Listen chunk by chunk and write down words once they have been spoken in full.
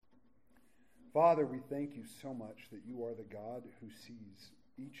Father, we thank you so much that you are the God who sees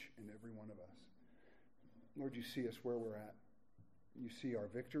each and every one of us. Lord, you see us where we're at. You see our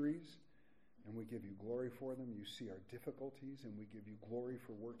victories, and we give you glory for them. You see our difficulties, and we give you glory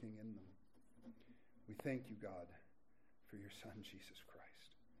for working in them. We thank you, God, for your Son, Jesus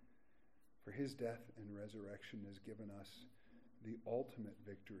Christ. For his death and resurrection has given us the ultimate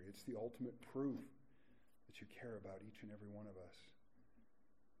victory. It's the ultimate proof that you care about each and every one of us.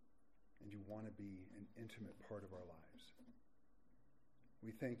 And you want to be an intimate part of our lives.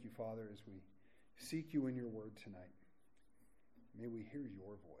 We thank you, Father, as we seek you in your word tonight. May we hear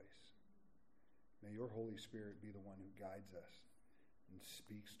your voice. May your Holy Spirit be the one who guides us and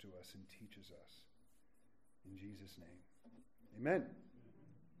speaks to us and teaches us. In Jesus' name, amen.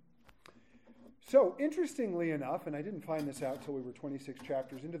 So, interestingly enough, and I didn't find this out till we were 26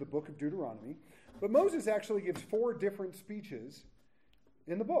 chapters into the book of Deuteronomy, but Moses actually gives 4 different speeches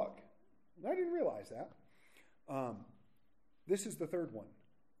in the book. And I didn't realize that. This is the 3rd one.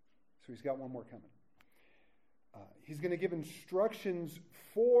 So he's got one more coming. He's going to give instructions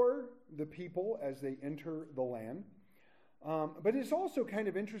for the people as they enter the land. But it's also kind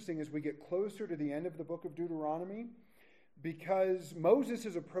of interesting as we get closer to the end of the book of Deuteronomy, because Moses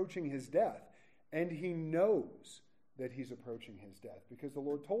is approaching his death, and he knows that he's approaching his death, because the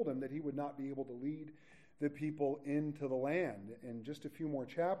Lord told him that he would not be able to lead the people into the land. In just a few more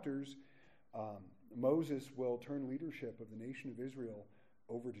chapters, Moses will turn leadership of the nation of Israel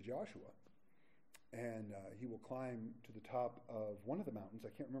over to Joshua. And he will climb to the top of one of the mountains. I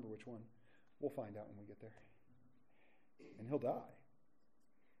can't remember which one. We'll find out when we get there. And he'll die.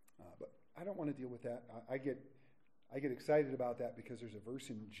 But I don't want to deal with that. I get excited about that because there's a verse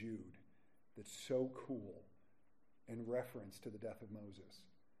in Jude that's so cool in reference to the death of Moses.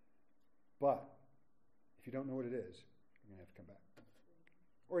 But if you don't know what it is, you're going to have to come back.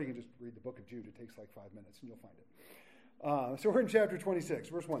 Or you can just read the book of Jude. It takes like 5 minutes and you'll find it. So we're in chapter 26,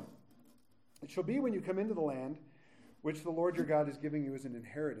 verse 1. It shall be when you come into the land which the Lord your God is giving you as an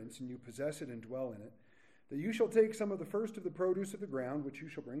inheritance, and you possess it and dwell in it, that you shall take some of the first of the produce of the ground, which you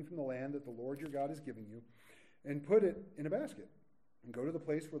shall bring from the land that the Lord your God is giving you, and put it in a basket, and go to the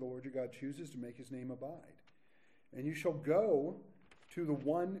place where the Lord your God chooses to make his name abide. And you shall go to the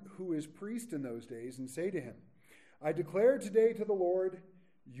one who is priest in those days, and say to him, I declare today to the Lord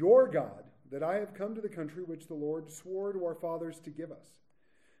your God that I have come to the country which the Lord swore to our fathers to give us.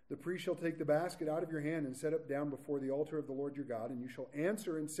 The priest shall take the basket out of your hand and set it down before the altar of the Lord your God, and you shall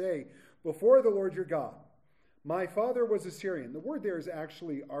answer and say before the Lord your God, my father was a Syrian. The word there is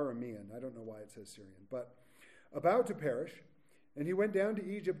actually Aramean. I don't know why it says Syrian, but about to perish. And he went down to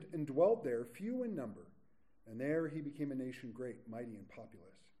Egypt and dwelt there, few in number. And there he became a nation great, mighty, and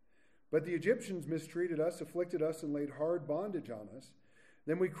populous. But the Egyptians mistreated us, afflicted us, and laid hard bondage on us.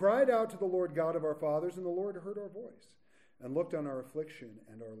 Then we cried out to the Lord God of our fathers, and the Lord heard our voice, and looked on our affliction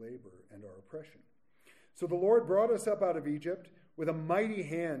and our labor and our oppression. So the Lord brought us up out of Egypt with a mighty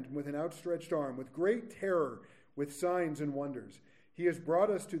hand and with an outstretched arm, with great terror, with signs and wonders. He has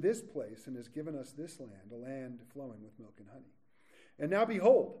brought us to this place and has given us this land, a land flowing with milk and honey. And now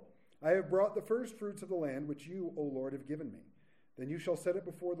behold, I have brought the first fruits of the land which you, O Lord, have given me. Then you shall set it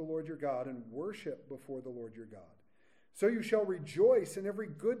before the Lord your God and worship before the Lord your God. So you shall rejoice in every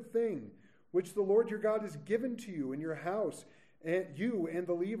good thing which the Lord your God has given to you in your house, and you and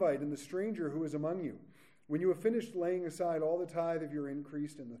the Levite and the stranger who is among you, when you have finished laying aside all the tithe of your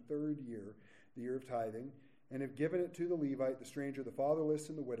increase in the 3rd year, the year of tithing, and have given it to the Levite, the stranger, the fatherless,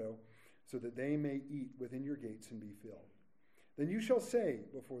 and the widow, so that they may eat within your gates and be filled. Then you shall say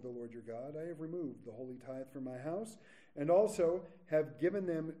before the Lord your God, I have removed the holy tithe from my house, and also have given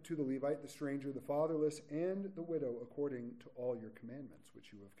them to the Levite, the stranger, the fatherless, and the widow, according to all your commandments,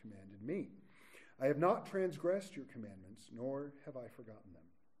 which you have commanded me. I have not transgressed your commandments, nor have I forgotten them.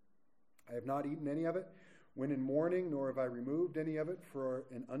 I have not eaten any of it when in mourning, nor have I removed any of it for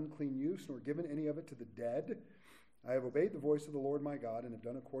an unclean use, nor given any of it to the dead. I have obeyed the voice of the Lord my God, and have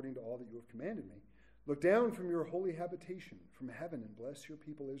done according to all that you have commanded me. Look down from your holy habitation, from heaven, and bless your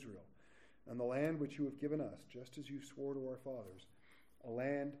people Israel, and the land which you have given us, just as you swore to our fathers, a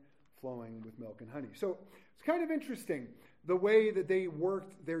land flowing with milk and honey. So it's kind of interesting the way that they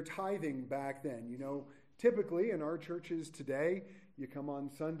worked their tithing back then. You know, typically in our churches today, you come on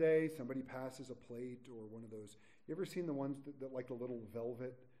Sunday, somebody passes a plate or one of those. You ever seen the ones that like a little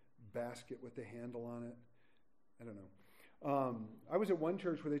velvet basket with the handle on it? I don't know. I was at one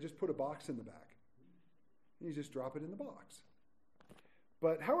church where they just put a box in the back. And you just drop it in the box.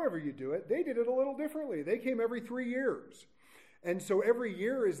 But however you do it, they did it a little differently. They came every 3 years. And so every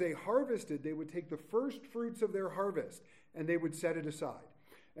year as they harvested, they would take the first fruits of their harvest and they would set it aside.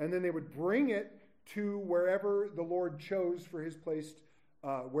 and then they would bring it to wherever the Lord chose for his place,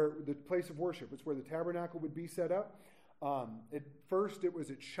 where the place of worship. It's where the tabernacle would be set up. At first, it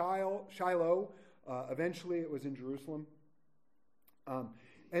was at Shiloh. Eventually, it was in Jerusalem.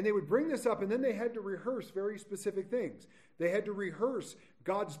 And they would bring this up, and then they had to rehearse very specific things. They had to rehearse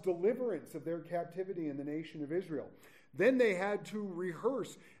God's deliverance of their captivity in the nation of Israel. Then they had to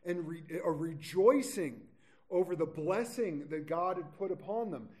rehearse and a rejoicing over the blessing that God had put upon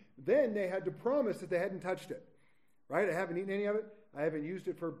them. Then they had to promise that they hadn't touched it. Right? I haven't eaten any of it. I haven't used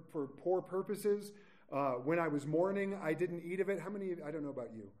it for poor purposes. When I was mourning, I didn't eat of it. How many of you, I don't know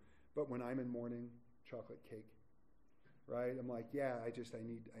about you, but when I'm in mourning, chocolate cake. Right? I'm like, yeah, I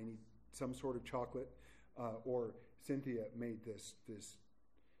need some sort of chocolate. Or Cynthia made this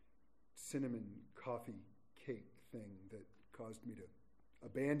cinnamon coffee cake thing that caused me to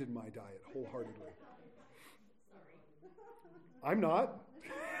abandon my diet wholeheartedly. I'm not.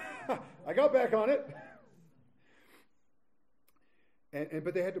 I got back on it.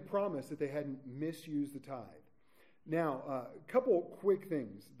 But they had to promise that they hadn't misused the tithe. Now, a couple quick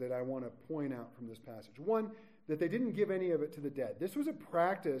things that I want to point out from this passage. One, that they didn't give any of it to the dead. This was a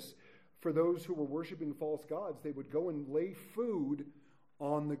practice for those who were worshiping false gods. They would go and lay food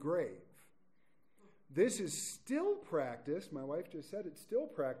on the grave. This is still practiced, my wife just said it's still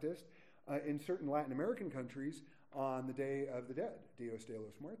practiced in certain Latin American countries on the Day of the Dead, Dios de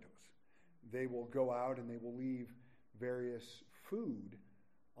los Muertos. They will go out and they will leave various food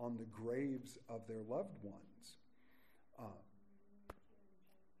on the graves of their loved ones.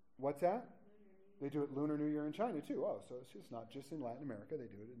 What's that? They do it Lunar New Year in China too. Oh, so it's just not just in Latin America. They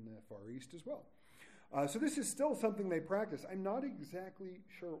do it in the Far East as well. So this is still something they practice. I'm not exactly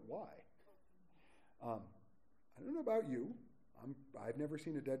sure why. I don't know about you. I've never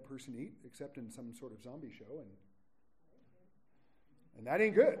seen a dead person eat except in some sort of zombie show, and that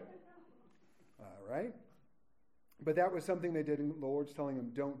ain't good. Right? But that was something they did, and the Lord's telling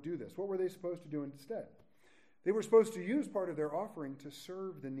them, don't do this. What were they supposed to do instead? They were supposed to use part of their offering to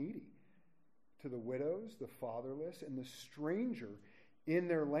serve the needy, to the widows, the fatherless, and the stranger in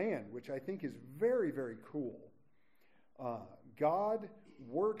their land, which I think is very, very cool. God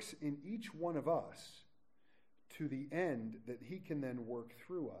works in each one of us to the end that he can then work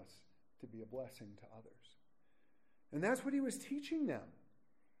through us to be a blessing to others. And that's what he was teaching them.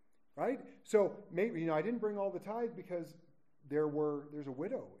 Right? So maybe, I didn't bring all the tithe because there's a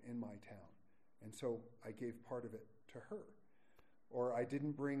widow in my town. And so I gave part of it to her. Or I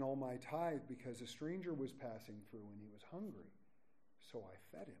didn't bring all my tithe because a stranger was passing through and he was hungry. So I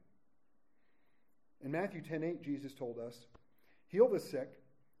fed him. In Matthew 10:8, Jesus told us, heal the sick,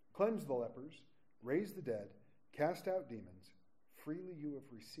 cleanse the lepers, raise the dead, cast out demons. Freely you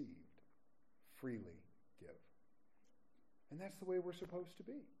have received, freely give. And that's the way we're supposed to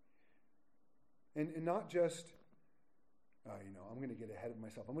be. And not just, I'm going to get ahead of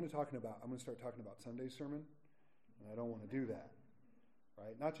myself. I'm going to start talking about Sunday's sermon, and I don't want to do that.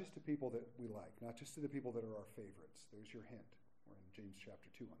 Right? Not just to people that we like, not just to the people that are our favorites. There's your hint. We're in James chapter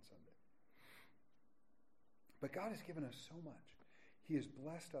 2 on Sunday. But God has given us so much. He has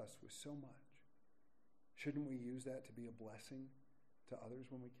blessed us with so much. Shouldn't we use that to be a blessing to others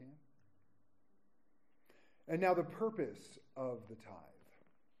when we can? And now the purpose of the tithe.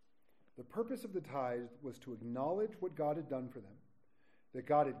 The purpose of the tithe was to acknowledge what God had done for them, that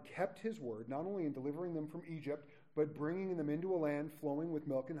God had kept his word, not only in delivering them from Egypt, but bringing them into a land flowing with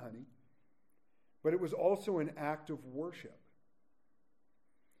milk and honey. But it was also an act of worship.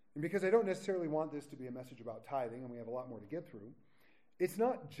 And because I don't necessarily want this to be a message about tithing, and we have a lot more to get through, it's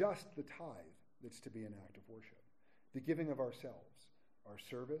not just the tithe that's to be an act of worship. The giving of ourselves, our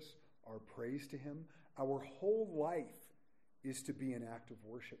service, our praise to him, our whole life is to be an act of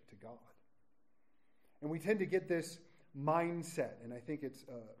worship to God. And we tend to get this mindset, and I think it's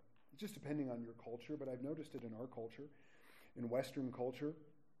just depending on your culture, but I've noticed it in our culture, in Western culture.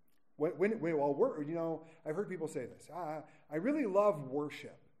 I've heard people say this, I really love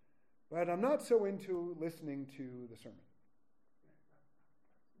worship, but I'm not so into listening to the sermon.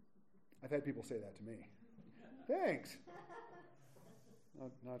 I've had people say that to me. Thanks.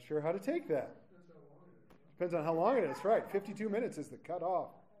 Not sure how to take that. Depends on how long it is, right? 52 minutes is the cutoff.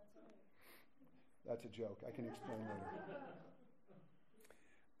 That's a joke. I can explain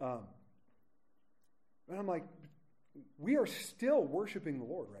later. And I'm like, we are still worshiping the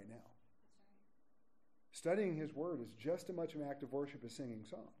Lord right now. Studying his word is just as much an act of worship as singing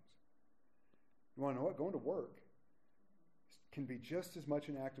songs. You want to know what? Going to work can be just as much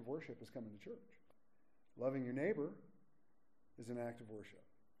an act of worship as coming to church. Loving your neighbor is an act of worship.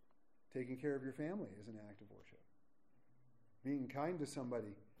 Taking care of your family is an act of worship. being kind to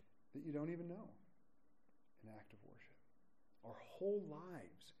somebody that you don't even know. An act of worship. Our whole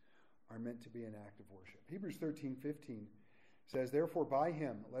lives are meant to be an act of worship. Hebrews 13:15 says, "Therefore by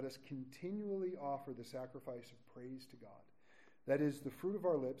him let us continually offer the sacrifice of praise to God. That is the fruit of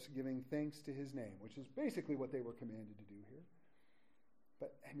our lips, giving thanks to his name," which is basically what they were commanded to do here.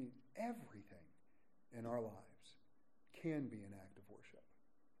 But, everything in our lives can be an act of worship.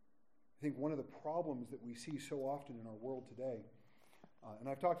 I think one of the problems that we see so often in our world today, and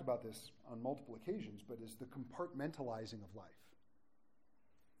I've talked about this on multiple occasions, but is the compartmentalizing of life.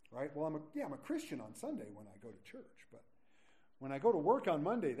 Right? Well, I'm a Christian on Sunday when I go to church, but when I go to work on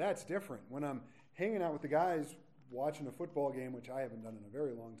Monday, that's different. When I'm hanging out with the guys watching a football game, which I haven't done in a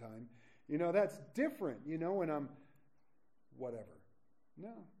very long time, that's different, when I'm whatever.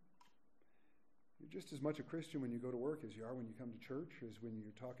 No. You're just as much a Christian when you go to work as you are when you come to church, as when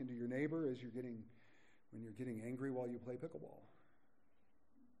you're talking to your neighbor, as when you're getting angry while you play pickleball.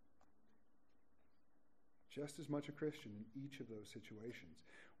 Just as much a Christian in each of those situations.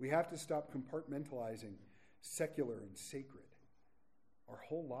 We have to stop compartmentalizing secular and sacred. Our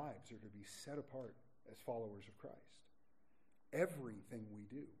whole lives are to be set apart as followers of Christ. Everything we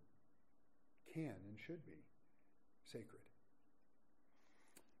do can and should be sacred.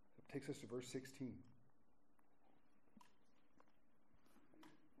 That takes us to verse 16.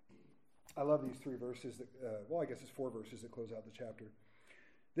 I love these three verses I guess it's 4 verses that close out the chapter.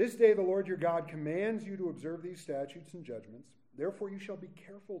 "This day the Lord your God commands you to observe these statutes and judgments. Therefore you shall be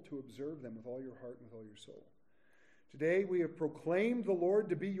careful to observe them with all your heart and with all your soul. Today we have proclaimed the Lord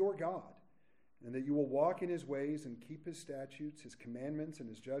to be your God, and that you will walk in his ways and keep his statutes, his commandments, and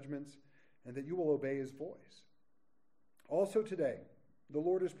his judgments, and that you will obey his voice. Also today, the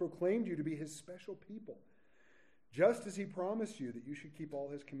Lord has proclaimed you to be his special people, just as he promised you that you should keep all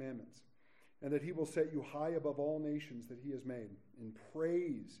his commandments, and that he will set you high above all nations that he has made, in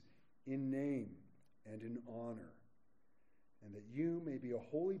praise, in name, and in honor, and that you may be a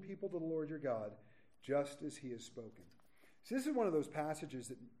holy people to the Lord your God, just as he has spoken." So this is one of those passages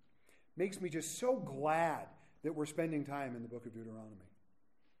that makes me just so glad that we're spending time in the book of Deuteronomy.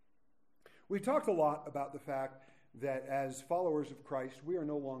 We've talked a lot about the fact that as followers of Christ, we are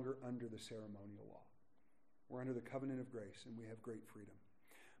no longer under the ceremonial law. We're under the covenant of grace, and we have great freedom.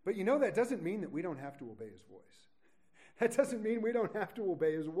 But that doesn't mean that we don't have to obey his voice. That doesn't mean we don't have to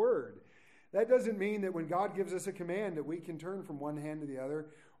obey his word. That doesn't mean that when God gives us a command that we can turn from one hand to the other,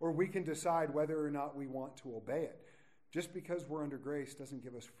 or we can decide whether or not we want to obey it. Just because we're under grace doesn't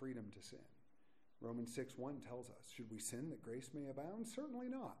give us freedom to sin. Romans 6:1 tells us, should we sin that grace may abound? Certainly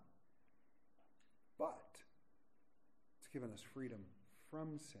not. But it's given us freedom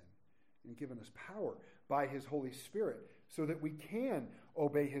from sin and given us power by his Holy Spirit so that we can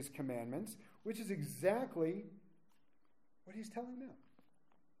obey his commandments, which is exactly what he's telling them.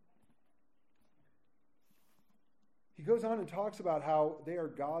 He goes on and talks about how they are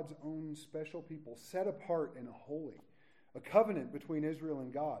God's own special people, set apart and holy, a covenant between Israel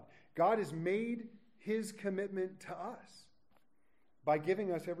and God. God has made his commitment to us by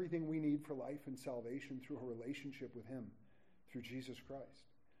giving us everything we need for life and salvation through a relationship with him, through Jesus Christ.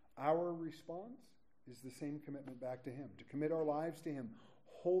 Our response is the same commitment back to him, to commit our lives to him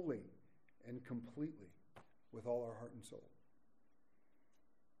wholly and completely with all our heart and soul.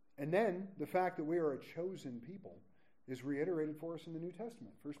 And then the fact that we are a chosen people is reiterated for us in the New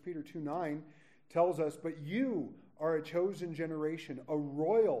Testament. 1 Peter 2:9 tells us, "But you are a chosen generation, a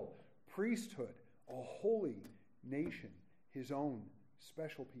royal priesthood, a holy nation, his own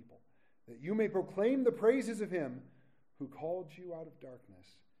special people, that you may proclaim the praises of him who called you out of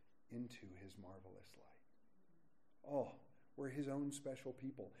darkness into his marvelous light." Oh, we're his own special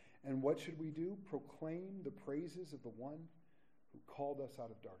people. And what should we do? Proclaim the praises of the one who called us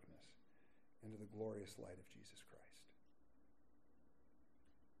out of darkness into the glorious light of Jesus Christ.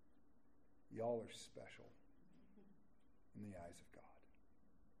 Y'all are special in the eyes of God.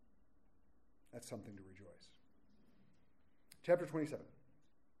 That's something to rejoice. Chapter 27.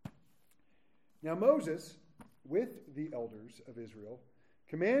 Now Moses, with the elders of Israel,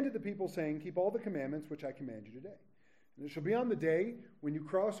 commanded the people, saying, "Keep all the commandments which I command you today. And it shall be on the day when you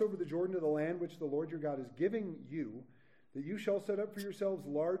cross over the Jordan to the land which the Lord your God is giving you, that you shall set up for yourselves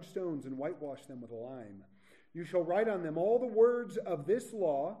large stones and whitewash them with lime. You shall write on them all the words of this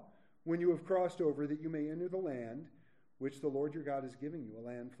law when you have crossed over, that you may enter the land which the Lord your God is giving you, a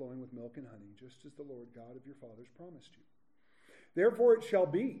land flowing with milk and honey, just as the Lord God of your fathers promised you. Therefore it shall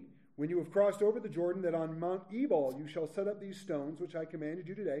be, when you have crossed over the Jordan, that on Mount Ebal you shall set up these stones which I commanded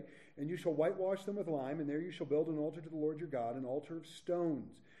you today, and you shall whitewash them with lime, and there you shall build an altar to the Lord your God, an altar of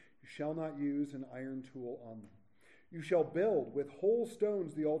stones. You shall not use an iron tool on them. You shall build with whole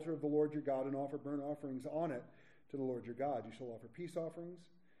stones the altar of the Lord your God and offer burnt offerings on it to the Lord your God. You shall offer peace offerings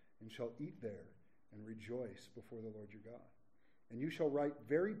and shall eat there and rejoice before the Lord your God. And you shall write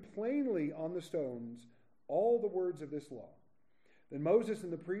very plainly on the stones all the words of this law. Then Moses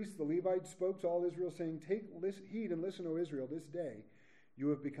and the priests, the Levites, spoke to all Israel, saying, Take heed and listen, O Israel, this day you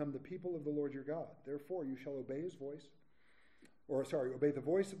have become the people of the Lord your God. Therefore you shall obey the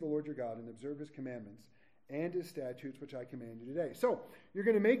voice of the Lord your God and observe his commandments and his statutes, which I command you today. So you're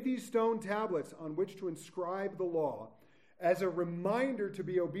going to make these stone tablets on which to inscribe the law as a reminder to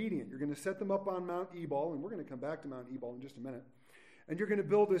be obedient. You're going to set them up on Mount Ebal, and we're going to come back to Mount Ebal in just a minute. And you're going to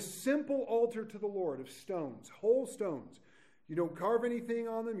build a simple altar to the Lord of stones, whole stones. You don't carve anything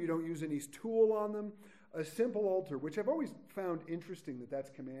on them. You don't use any tool on them. A simple altar, which I've always found interesting that that's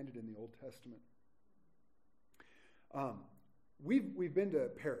commanded in the Old Testament. We've been to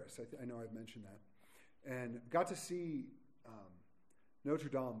Paris. I know I've mentioned that. And got to see Notre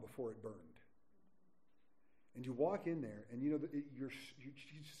Dame before it burned. And you walk in there, and you're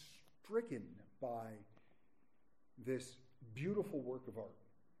stricken by this beautiful work of art.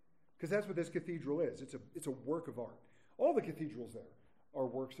 Because that's what this cathedral is. It's a work of art. All the cathedrals there are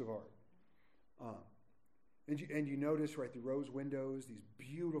works of art. And you notice, right, the rose windows, these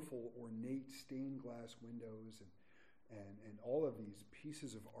beautiful, ornate stained glass windows, and all of these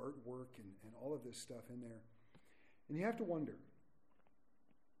pieces of artwork and all of this stuff in there. And you have to wonder,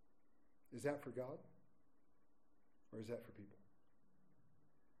 is that for God? Or is that for people?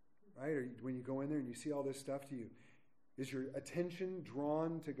 Right? Or when you go in there and you see all this stuff, is your attention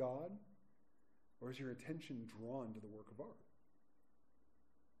drawn to God? Or is your attention drawn to the work of art?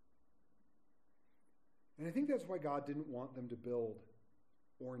 And I think that's why God didn't want them to build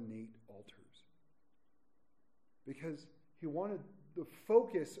ornate altars. Because he wanted the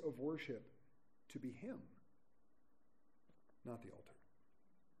focus of worship to be him, not the altar.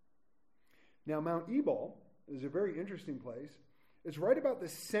 Now, Mount Ebal is a very interesting place. It's right about the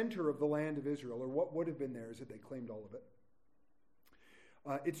center of the land of Israel, or what would have been theirs if they claimed all of it.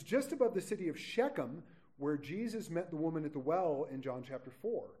 It's just above the city of Shechem, where Jesus met the woman at the well in John chapter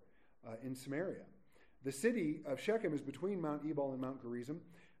 4 in Samaria. The city of Shechem is between Mount Ebal and Mount Gerizim.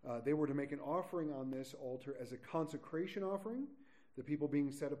 They were to make an offering on this altar as a consecration offering, the people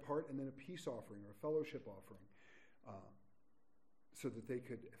being set apart, and then a peace offering or a fellowship offering, so that they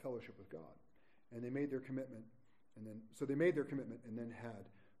could fellowship with God. And they made their commitment, and then had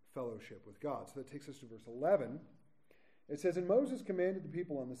fellowship with God. So that takes us to verse 11. It says, And Moses commanded the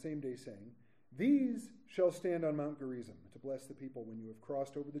people on the same day, saying, These shall stand on Mount Gerizim to bless the people when you have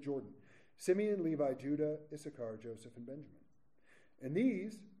crossed over the Jordan: Simeon, Levi, Judah, Issachar, Joseph, and Benjamin. And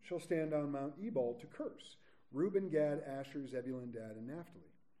these shall stand on Mount Ebal to curse: Reuben, Gad, Asher, Zebulun, Dan, and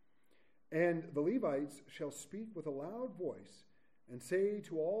Naphtali. And the Levites shall speak with a loud voice and say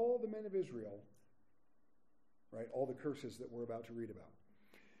to all the men of Israel, right, all the curses that we're about to read about.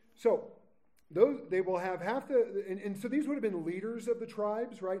 So they will have half and so these would have been leaders of the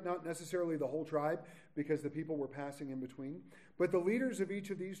tribes, right? Not necessarily the whole tribe, because the people were passing in between. But the leaders of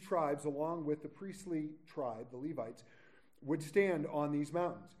each of these tribes, along with the priestly tribe, the Levites, would stand on these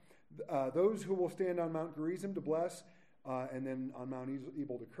mountains. Those who will stand on Mount Gerizim to bless, and then on Mount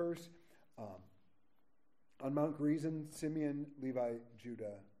Ebal to curse. On Mount Gerizim, Simeon, Levi,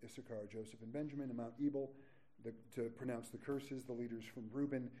 Judah, Issachar, Joseph, and Benjamin. And Mount Ebal, to pronounce the curses, the leaders from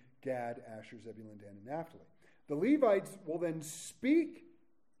Reuben, Gad, Asher, Zebulun, Dan, and Naphtali. The Levites will then speak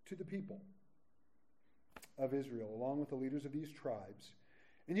to the people of Israel, along with the leaders of these tribes.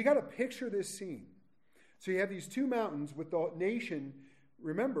 And you got to picture this scene. So you have these two mountains with the nation,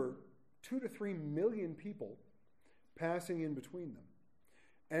 remember, 2 to 3 million people passing in between them.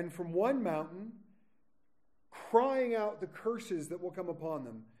 And from one mountain, crying out the curses that will come upon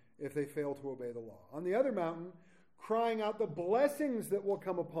them if they fail to obey the law. On the other mountain, crying out the blessings that will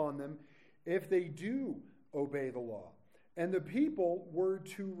come upon them if they do obey the law. And the people were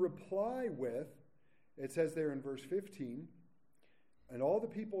to reply with, it says there in verse 15, and all the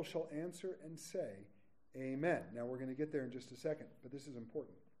people shall answer and say, Amen. Now we're going to get there in just a second, but this is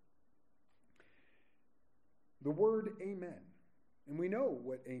important. The word amen. And we know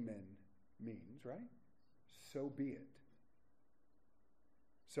what amen means, right? So be it.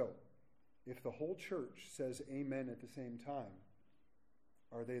 So, if the whole church says amen at the same time,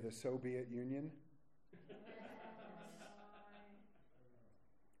 are they the so be it union?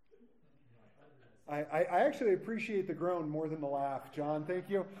 I actually appreciate the groan more than the laugh, John. Thank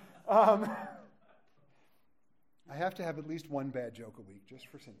you. I have to have at least one bad joke a week, just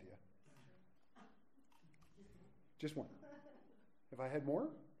for Cynthia. Just one. Have I had more?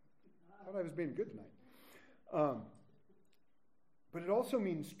 I thought I was being good tonight. but it also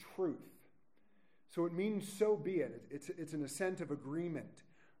means truth. So it means so be it. It's an assent of agreement,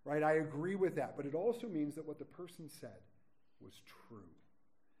 right? I agree with that. But it also means that what the person said was true.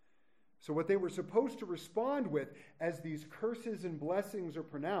 So what they were supposed to respond with as these curses and blessings are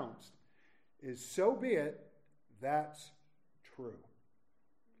pronounced is so be it, that's true.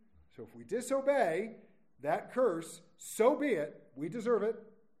 So if we disobey that curse, so be it, we deserve it,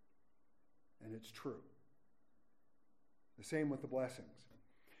 and it's true. The same with the blessings.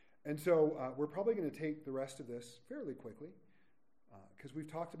 And so we're probably going to take the rest of this fairly quickly because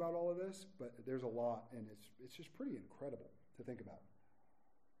we've talked about all of this, but there's a lot, and it's just pretty incredible to think about.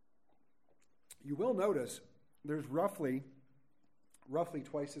 You will notice there's roughly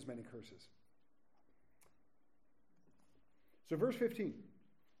twice as many curses. So verse 15,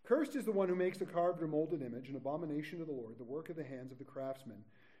 cursed is the one who makes a carved or molded image, an abomination to the Lord, the work of the hands of the craftsman,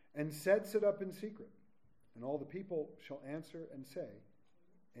 and sets it up in secret. And all the people shall answer and say,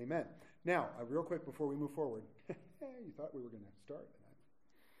 Amen. Now, real quick before we move forward, you thought we were going to start.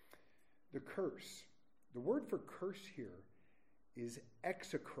 The curse. The word for curse here is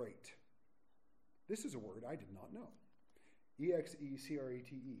execrate. This is a word I did not know.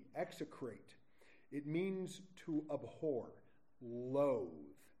 E-X-E-C-R-A-T-E. Execrate. It means to abhor, loathe,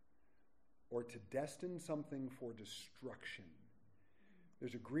 or to destine something for destruction.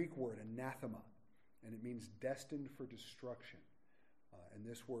 There's a Greek word, anathema, and it means destined for destruction. And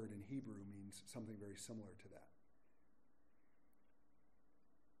this word in Hebrew means something very similar to that.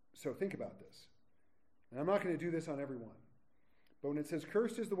 So think about this. And I'm not going to do this on everyone. But when it says,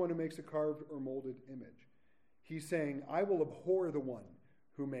 cursed is the one who makes a carved or molded image, he's saying, I will abhor the one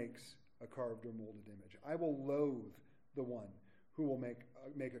who makes a carved or molded image. I will loathe the one who will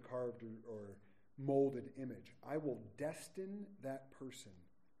make a carved or molded image. I will destine that person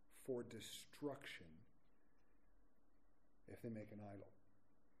for destruction if they make an idol.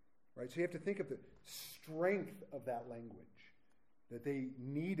 Right? So you have to think of the strength of that language that they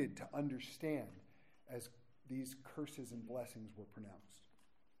needed to understand as these curses and blessings were pronounced.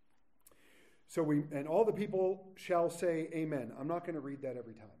 So and all the people shall say amen. I'm not going to read that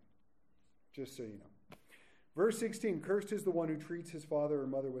every time, just so you know. Verse 16, cursed is the one who treats his father or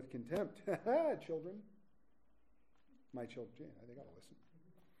mother with contempt. Children. My children, they got to listen.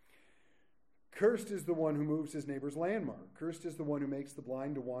 Cursed is the one who moves his neighbor's landmark. Cursed is the one who makes the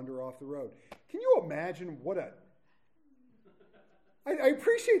blind to wander off the road. Can you imagine what a... I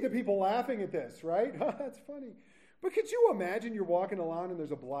appreciate the people laughing at this, right? That's funny. But could you imagine you're walking along and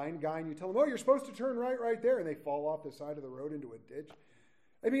there's a blind guy and you tell them, oh, you're supposed to turn right there, and they fall off the side of the road into a ditch?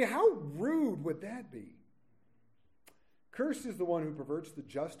 I mean, how rude would that be? Cursed is the one who perverts the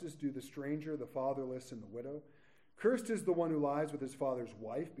justice due the stranger, the fatherless, and the widow. Cursed is the one who lies with his father's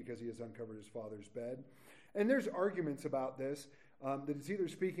wife because he has uncovered his father's bed. And there's arguments about this, that it's either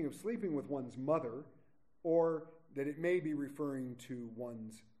speaking of sleeping with one's mother or that it may be referring to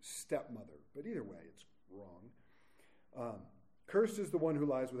one's stepmother. But either way, it's wrong. Cursed is the one who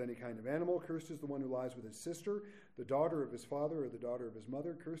lies with any kind of animal. Cursed is the one who lies with his sister, the daughter of his father or the daughter of his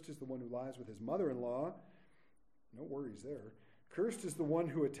mother. Cursed is the one who lies with his mother-in-law. No worries there. Cursed is the one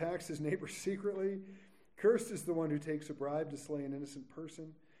who attacks his neighbor secretly. Cursed is the one who takes a bribe to slay an innocent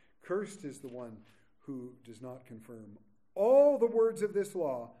person. Cursed is the one who does not confirm all the words of this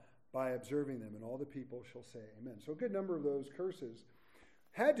law by observing them, and all the people shall say amen. So a good number of those curses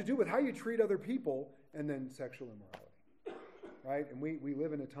had to do with how you treat other people and then sexual immorality, right? And we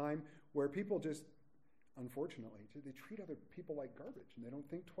live in a time where people just, unfortunately, they treat other people like garbage, and they don't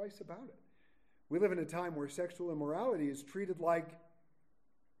think twice about it. We live in a time where sexual immorality is treated like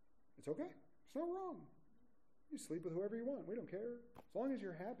it's okay. It's not wrong. You sleep with whoever you want. We don't care. As long as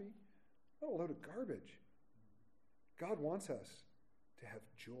you're happy. What a load of garbage. God wants us to have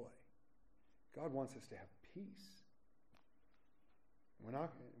joy. God wants us to have peace. We're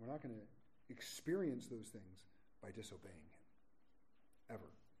not going to experience those things by disobeying him.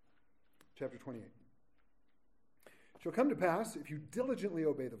 Ever. Chapter 28. It shall come to pass, if you diligently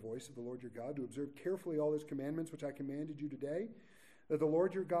obey the voice of the Lord your God, to observe carefully all his commandments which I commanded you today, that the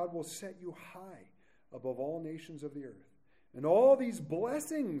Lord your God will set you high above all nations of the earth. And all these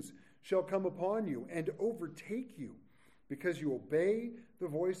blessings shall come upon you and overtake you, because you obey the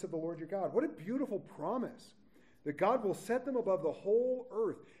voice of the Lord your God. What a beautiful promise, that God will set them above the whole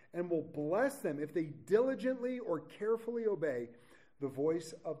earth and will bless them if they diligently or carefully obey the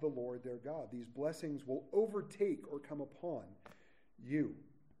voice of the Lord their God. These blessings will overtake or come upon you.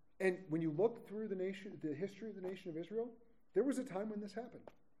 And when you look through the history of the nation of Israel, there was a time when this happened.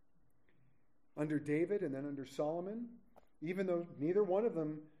 Under David and then under Solomon, even though neither one of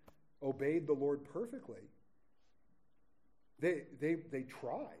them obeyed the Lord perfectly, They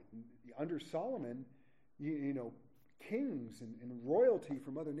tried. Under Solomon, kings and royalty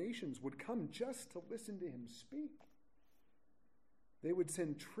from other nations would come just to listen to him speak. They would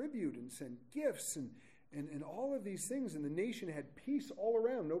send tribute and send gifts and all of these things, and the nation had peace all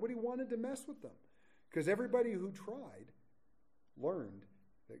around. Nobody wanted to mess with them because everybody who tried learned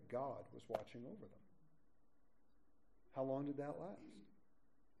that God was watching over them. How long did that last?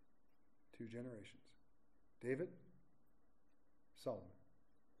 2 generations. David, Solomon.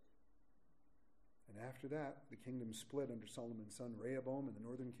 And after that, the kingdom split under Solomon's son Rehoboam, and the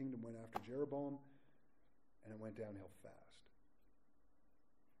northern kingdom went after Jeroboam, and it went downhill fast.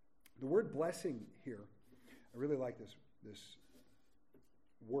 The word blessing here, I really like this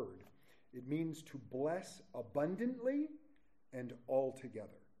word. It means to bless abundantly and altogether.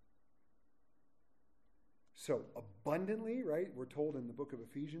 So abundantly, right? We're told in the book of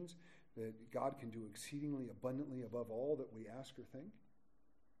Ephesians that God can do exceedingly abundantly above all that we ask or think.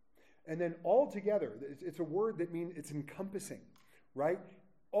 And then altogether, it's a word that means it's encompassing, right?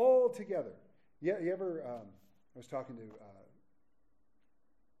 Altogether. Yeah, you ever, I was talking to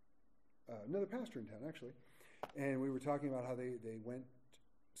another pastor in town, actually, and we were talking about how they went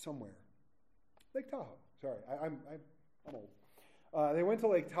somewhere. Lake Tahoe. Sorry, I'm old. They went to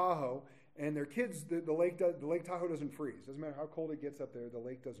Lake Tahoe, and their kids, the Lake Tahoe doesn't freeze. Doesn't matter how cold it gets up there, the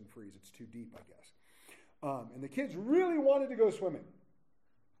lake doesn't freeze. It's too deep, I guess. And the kids really wanted to go swimming.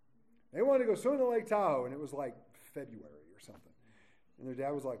 They wanted to go swimming in Lake Tahoe, and it was like February or something. And their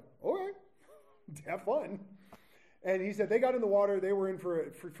dad was like, okay, have fun. And he said they got in the water. They were in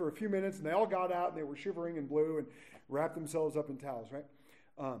for a few minutes, and they all got out, and they were shivering and blue and wrapped themselves up in towels, right?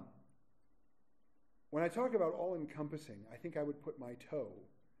 When I talk about all-encompassing, I think I would put my toe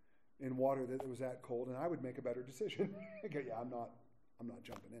in water that was that cold, and I would make a better decision. Okay, yeah, I'm not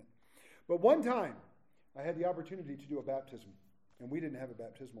jumping in. But one time, I had the opportunity to do a baptism, and we didn't have a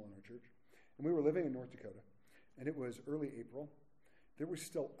baptismal in our church. And we were living in North Dakota, and it was early April. There was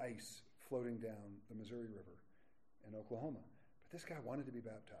still ice floating down the Missouri River in Oklahoma. But this guy wanted to be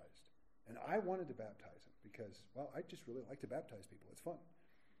baptized. And I wanted to baptize him because, well, I just really like to baptize people. It's fun.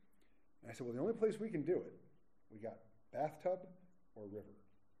 And I said, well, the only place we can do it, we got bathtub or river.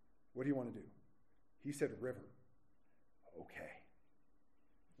 What do you want to do? He said river. Okay.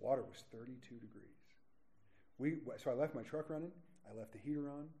 Water was 32 degrees. So I left my truck running. I left the heater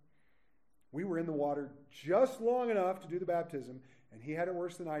on. We were in the water just long enough to do the baptism, and he had it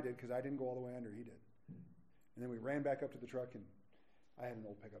worse than I did because I didn't go all the way under. He did. And then we ran back up to the truck, and I had an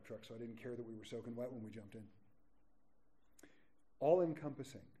old pickup truck, so I didn't care that we were soaking wet when we jumped in.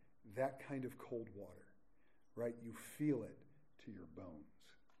 All-encompassing, that kind of cold water, right? You feel it to your bones.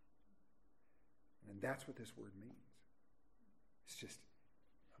 And that's what this word means. It's just,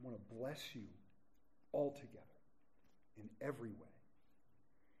 I want to bless you altogether in every way.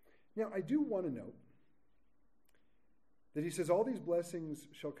 Now, I do want to note that he says, all these blessings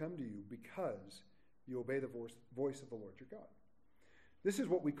shall come to you because you obey the voice of the Lord your God. This is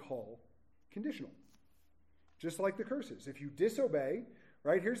what we call conditional. Just like the curses. If you disobey,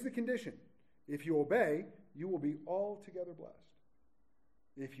 right, here's the condition. If you obey, you will be altogether blessed.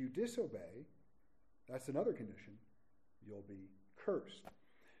 If you disobey, that's another condition, you'll be cursed.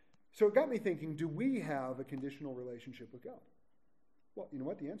 So it got me thinking, do we have a conditional relationship with God? Well, you know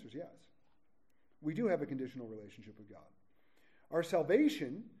what? The answer is yes. We do have a conditional relationship with God. Our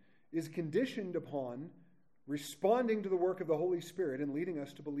salvation is conditioned upon responding to the work of the Holy Spirit and leading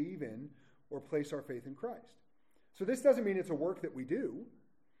us to believe in or place our faith in Christ. So this doesn't mean it's a work that we do.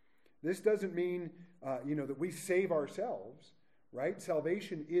 This doesn't mean, that we save ourselves, right?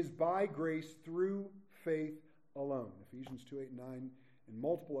 Salvation is by grace through faith alone. Ephesians 2:8 and 9 and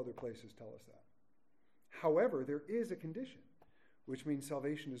multiple other places tell us that. However, there is a condition, which means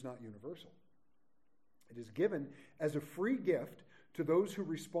salvation is not universal. It is given as a free gift to those who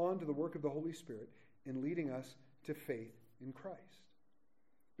respond to the work of the Holy Spirit in leading us to faith in Christ.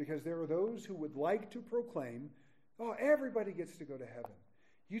 Because there are those who would like to proclaim, oh, everybody gets to go to heaven.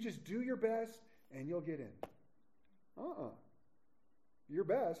 You just do your best and you'll get in. Your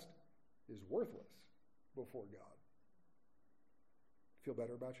best is worthless before God. Feel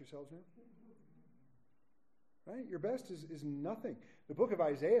better about yourselves now? Right? Your best is nothing. The book of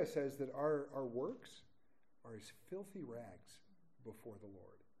Isaiah says that our works are as filthy rags before the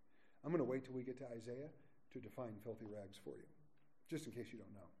Lord. I'm going to wait till we get to Isaiah to define filthy rags for you, just in case you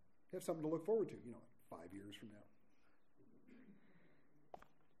don't know. You have something to look forward to, 5 years from now.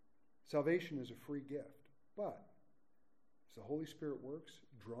 Salvation is a free gift, but as the Holy Spirit works,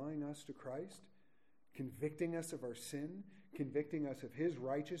 drawing us to Christ, convicting us of our sin, convicting us of his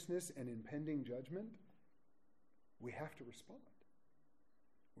righteousness and impending judgment, we have to respond.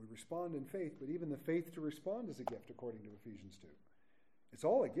 We respond in faith, but even the faith to respond is a gift, according to Ephesians 2. It's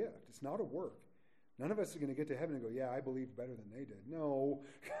all a gift. It's not a work. None of us are going to get to heaven and go, yeah, I believed better than they did. No,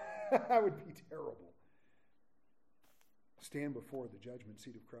 that would be terrible. Stand before the judgment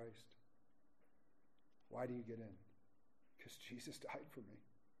seat of Christ. Why do you get in? Because Jesus died for me.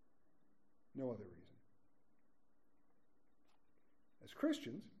 No other reason. As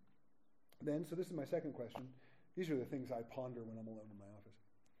Christians, then, so this is my second question. These are the things I ponder when I'm alone in my office.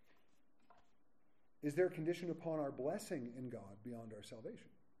 Is there a condition upon our blessing in God beyond our salvation?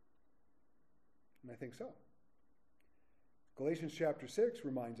 And I think so. Galatians chapter 6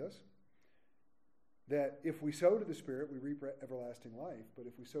 reminds us that if we sow to the Spirit, we reap everlasting life, but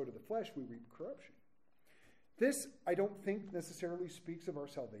if we sow to the flesh, we reap corruption. This, I don't think, necessarily speaks of our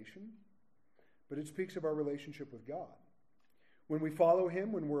salvation, but it speaks of our relationship with God. When we follow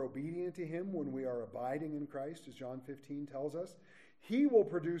him, when we're obedient to him, when we are abiding in Christ, as John 15 tells us, he will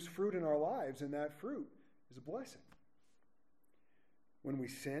produce fruit in our lives, and that fruit is a blessing. When we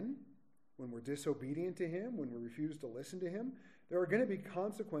sin, when we're disobedient to him, when we refuse to listen to him, there are going to be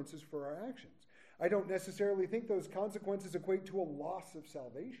consequences for our actions. I don't necessarily think those consequences equate to a loss of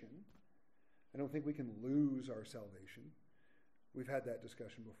salvation. I don't think we can lose our salvation. We've had that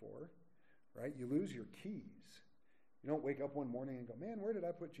discussion before, right? You lose your keys. You don't wake up one morning and go, man, where did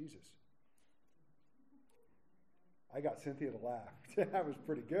I put Jesus? I got Cynthia to laugh. That was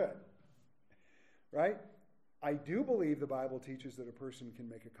pretty good, right? I do believe the Bible teaches that a person can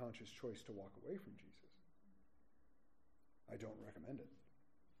make a conscious choice to walk away from Jesus. I don't recommend it.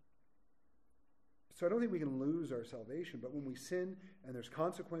 So I don't think we can lose our salvation, but when we sin and there's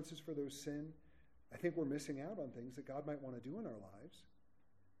consequences for those sin, I think we're missing out on things that God might want to do in our lives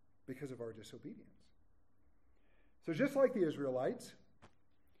because of our disobedience. So just like the Israelites,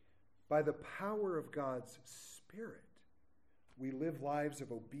 by the power of God's Spirit, we live lives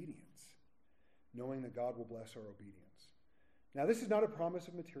of obedience, knowing that God will bless our obedience. Now, this is not a promise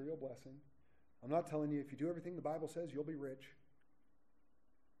of material blessing. I'm not telling you if you do everything the Bible says, you'll be rich.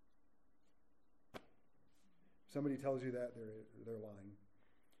 If somebody tells you that, they're lying.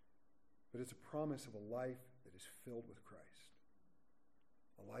 But it's a promise of a life that is filled with Christ,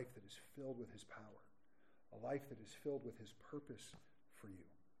 a life that is filled with his power, a life that is filled with his purpose for you.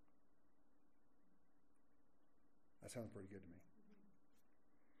 That sounds pretty good to me.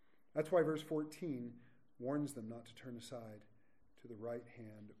 That's why verse 14 warns them not to turn aside to the right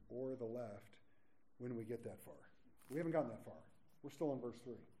hand or the left when we get that far. We haven't gotten that far. We're still in verse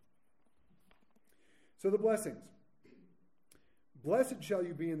 3. So the blessings. Blessed shall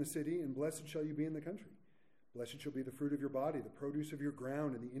you be in the city, and blessed shall you be in the country. Blessed shall be the fruit of your body, the produce of your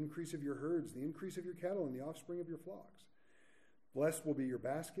ground, and the increase of your herds, the increase of your cattle, and the offspring of your flocks. Blessed will be your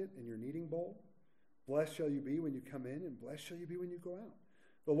basket and your kneading bowl. Blessed shall you be when you come in, and blessed shall you be when you go out.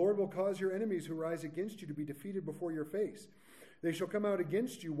 The Lord will cause your enemies who rise against you to be defeated before your face. They shall come out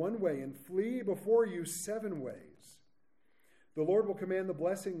against you one way and flee before you 7 ways. The Lord will command the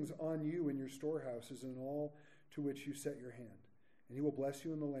blessings on you in your storehouses and all to which you set your hand. And he will bless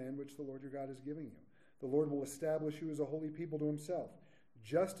you in the land which the Lord your God is giving you. The Lord will establish you as a holy people to himself,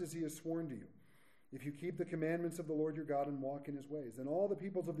 just as he has sworn to you. If you keep the commandments of the Lord your God and walk in his ways, then all the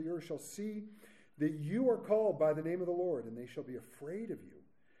peoples of the earth shall see that you are called by the name of the Lord, and they shall be afraid of you.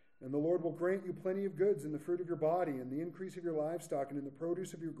 And the Lord will grant you plenty of goods in the fruit of your body, and the increase of your livestock, and in the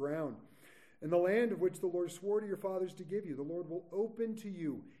produce of your ground. In the land of which the Lord swore to your fathers to give you, the Lord will open to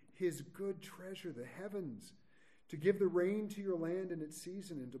you his good treasure, the heavens, to give the rain to your land in its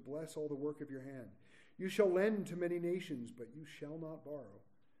season, and to bless all the work of your hand. You shall lend to many nations, but you shall not borrow.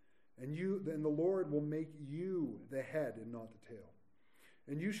 And the Lord will make you the head and not the tail.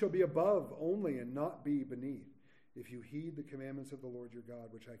 And you shall be above only and not be beneath, if you heed the commandments of the Lord your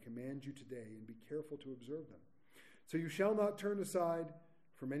God, which I command you today, and be careful to observe them. So you shall not turn aside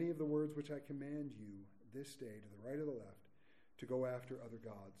from any of the words which I command you this day, to the right or the left, to go after other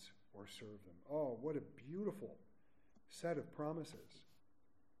gods or serve them. Oh, what a beautiful set of promises.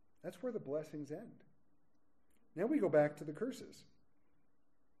 That's where the blessings end. Now we go back to the curses.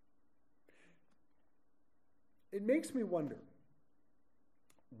 It makes me wonder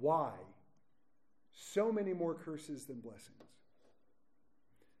why so many more curses than blessings.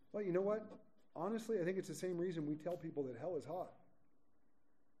 Well, you know what? Honestly, I think it's the same reason we tell people that hell is hot.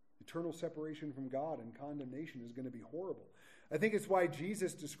 Eternal separation from God and condemnation is going to be horrible. I think it's why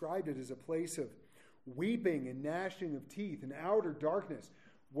Jesus described it as a place of weeping and gnashing of teeth and outer darkness,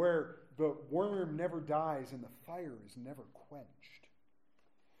 where the worm never dies and the fire is never quenched.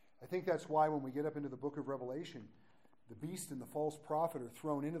 I think that's why when we get up into the book of Revelation, The beast and the false prophet are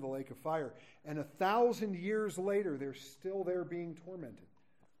thrown into the lake of fire. And 1,000 years later, they're still there being tormented.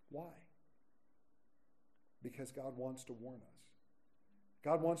 Why? Because God wants to warn us.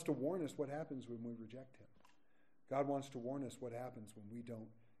 God wants to warn us what happens when we reject him. God wants to warn us what happens when we don't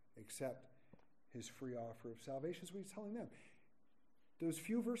accept his free offer of salvation. So he's telling them, those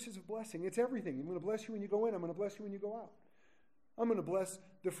few verses of blessing, it's everything. I'm going to bless you when you go in. I'm going to bless you when you go out. I'm going to bless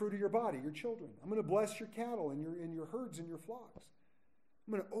the fruit of your body, your children. I'm going to bless your cattle and your herds and your flocks.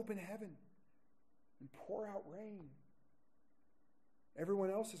 I'm going to open heaven and pour out rain.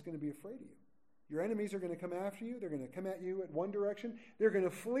 Everyone else is going to be afraid of you. Your enemies are going to come after you. They're going to come at you at one direction. They're going to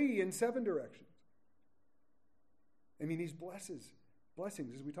flee in 7 directions. I mean, these blessings,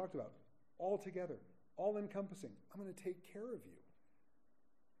 as we talked about, all together, all encompassing. I'm going to take care of you.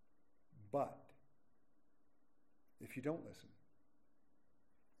 But if you don't listen,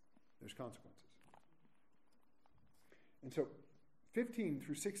 there's consequences. And so 15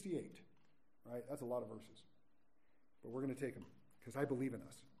 through 68, right? That's a lot of verses. But we're going to take them because I believe in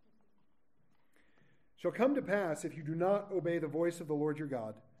us. Shall come to pass, if you do not obey the voice of the Lord your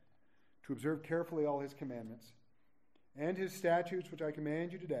God, to observe carefully all his commandments and his statutes which I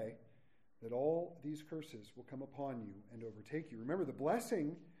command you today, that all these curses will come upon you and overtake you. Remember, the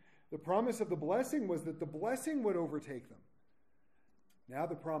blessing, the promise of the blessing was that the blessing would overtake them. Now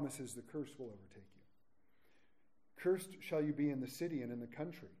the promise is the curse will overtake you. Cursed shall you be in the city and in the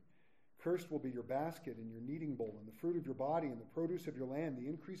country. Cursed will be your basket and your kneading bowl and the fruit of your body and the produce of your land, the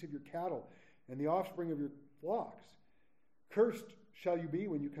increase of your cattle and the offspring of your flocks. Cursed shall you be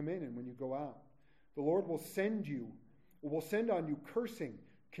when you come in and when you go out. The Lord will send on you cursing,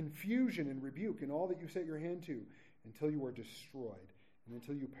 confusion, and rebuke in all that you set your hand to, until you are destroyed and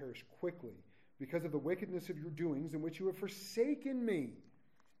until you perish quickly, because of the wickedness of your doings in which you have forsaken me.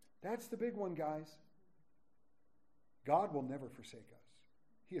 That's the big one, guys. God will never forsake us.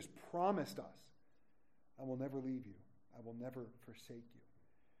 He has promised us, I will never leave you. I will never forsake you.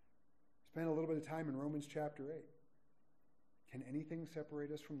 Spend a little bit of time in Romans chapter 8. Can anything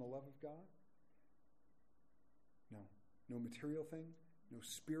separate us from the love of God? No. No material thing, no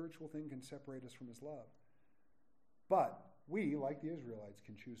spiritual thing can separate us from his love. But we, like the Israelites,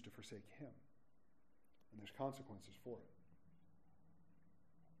 can choose to forsake him. And there's consequences for it.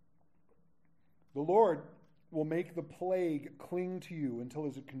 The Lord will make the plague cling to you until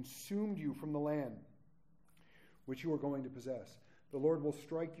it has consumed you from the land which you are going to possess. The Lord will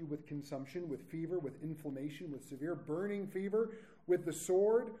strike you with consumption, with fever, with inflammation, with severe burning fever, with the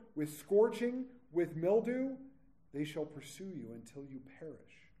sword, with scorching, with mildew. They shall pursue you until you perish.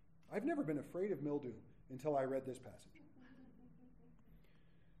 I've never been afraid of mildew until I read this passage.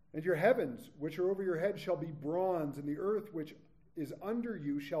 And your heavens, which are over your head, shall be bronze, and the earth which is under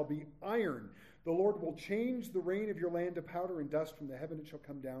you shall be iron. The Lord will change the rain of your land to powder and dust from the heaven. It shall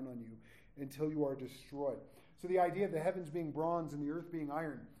come down on you until you are destroyed. So the idea of the heavens being bronze and the earth being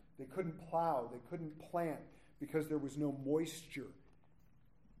iron, they couldn't plow, they couldn't plant because there was no moisture.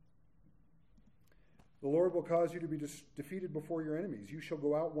 The Lord will cause you to be defeated before your enemies. You shall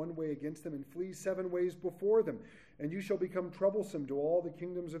go out one way against them and flee 7 ways before them. And you shall become troublesome to all the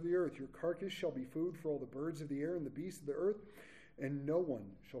kingdoms of the earth. Your carcass shall be food for all the birds of the air and the beasts of the earth, and no one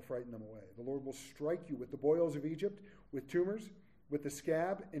shall frighten them away. The Lord will strike you with the boils of Egypt, with tumors, with the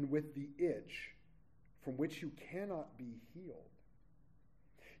scab, and with the itch, from which you cannot be healed.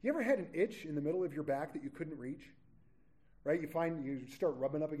 You ever had an itch in the middle of your back that you couldn't reach? Right? You start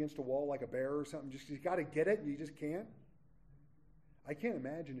rubbing up against a wall like a bear or something. You got to get it and you just can't. I can't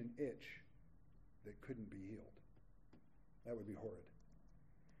imagine an itch that couldn't be healed. That would be horrid.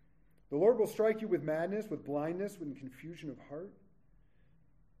 The Lord will strike you with madness, with blindness, with confusion of heart.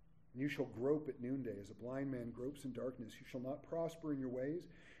 And you shall grope at noonday as a blind man gropes in darkness. You shall not prosper in your ways.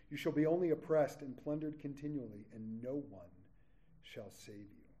 You shall be only oppressed and plundered continually, and no one shall save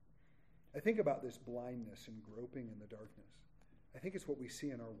you. I think about this blindness and groping in the darkness. I think it's what we see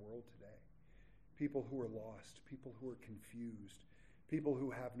in our world today. People who are lost, people who are confused, people who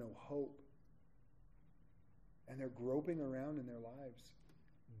have no hope. And they're groping around in their lives,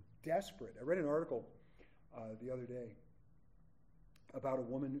 desperate. I read an article the other day about a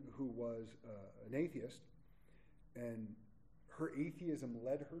woman who was an atheist, and her atheism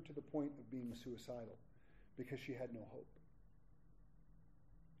led her to the point of being suicidal because she had no hope.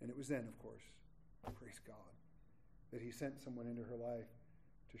 And it was then, of course, praise God, that he sent someone into her life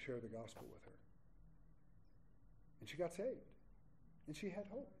to share the gospel with her. And she got saved. And she had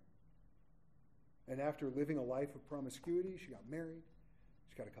hope. And after living a life of promiscuity, she got married.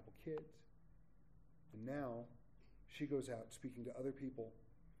 She's got a couple kids. And now she goes out speaking to other people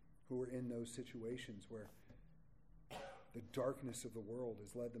who are in those situations where The darkness of the world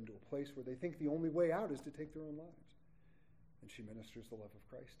has led them to a place where they think the only way out is to take their own lives. And she ministers the love of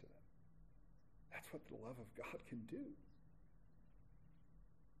Christ to them. That's what the love of God can do.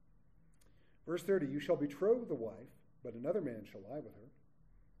 Verse 30, you shall betroth the wife, but another man shall lie with her.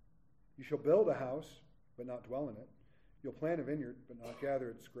 You shall build a house, but not dwell in it. You'll plant a vineyard, but not gather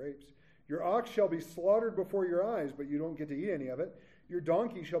its grapes. Your ox shall be slaughtered before your eyes, but you don't get to eat any of it. Your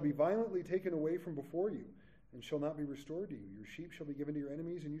donkey shall be violently taken away from before you, and shall not be restored to you. Your sheep shall be given to your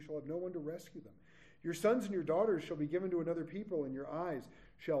enemies, and you shall have no one to rescue them. Your sons and your daughters shall be given to another people, and your eyes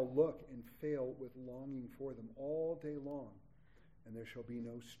shall look and fail with longing for them all day long, and there shall be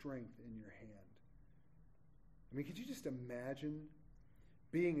no strength in your hand. I mean, could you just imagine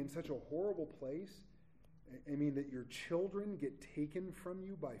being in such a horrible place? I mean, that your children get taken from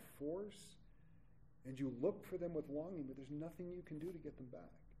you by force, and you look for them with longing, but there's nothing you can do to get them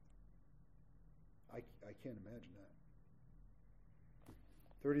back. I can't imagine that.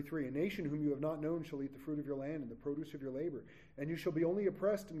 33, a nation whom you have not known shall eat the fruit of your land and the produce of your labor, and you shall be only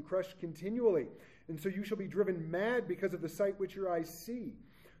oppressed and crushed continually. And so you shall be driven mad because of the sight which your eyes see.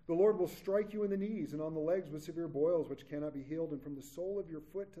 The Lord will strike you in the knees and on the legs with severe boils which cannot be healed, and from the sole of your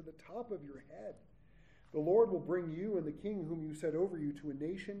foot to the top of your head. The Lord will bring you and the king whom you set over you to a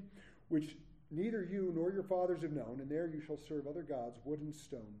nation which neither you nor your fathers have known, and there you shall serve other gods, wood and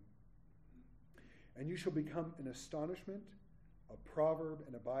stone. And you shall become an astonishment, a proverb,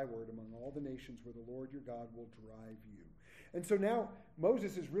 and a byword among all the nations where the Lord your God will drive you. And so now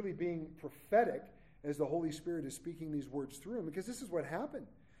Moses is really being prophetic as the Holy Spirit is speaking these words through him, because this is what happened.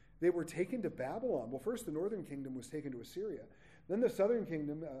 They were taken to Babylon. Well, first the northern kingdom was taken to Assyria. Then the southern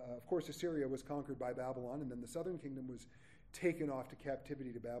kingdom, of course, Assyria was conquered by Babylon, and then the southern kingdom was taken off to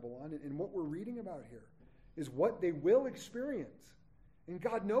captivity to Babylon. And what we're reading about here is what they will experience. And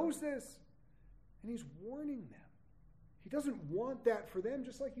God knows this, and he's warning them. He doesn't want that for them,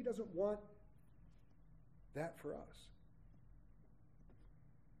 just like he doesn't want that for us.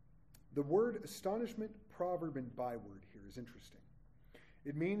 The word astonishment, proverb, and byword here is interesting.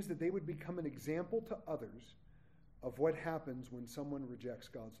 It means that they would become an example to others of what happens when someone rejects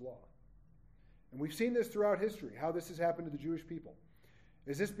God's law. And we've seen this throughout history, how this has happened to the Jewish people.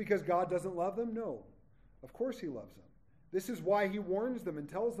 Is this because God doesn't love them? No. Of course he loves them. This is why he warns them and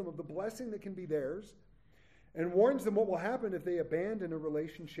tells them of the blessing that can be theirs, and warns them what will happen if they abandon a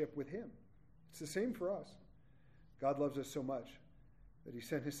relationship with him. It's the same for us. God loves us so much that he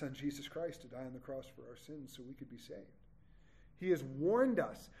sent his son Jesus Christ to die on the cross for our sins so we could be saved. He has warned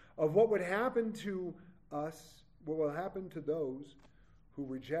us of what would happen to us, what will happen to those who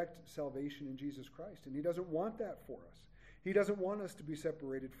reject salvation in Jesus Christ. And he doesn't want that for us. He doesn't want us to be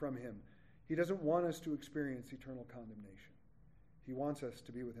separated from him. He doesn't want us to experience eternal condemnation. He wants us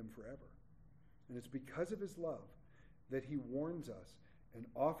to be with him forever. And it's because of his love that he warns us and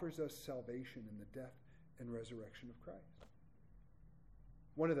offers us salvation in the death and resurrection of Christ.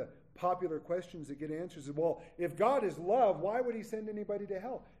 One of the popular questions that get answers is, well, if God is love, why would he send anybody to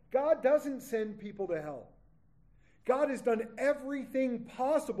hell? God doesn't send people to hell. God has done everything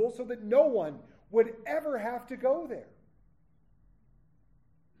possible so that no one would ever have to go there.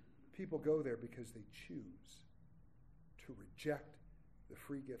 People go there because they choose to reject the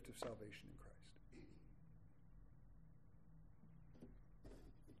free gift of salvation in Christ.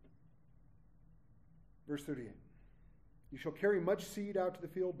 Verse 38. You shall carry much seed out to the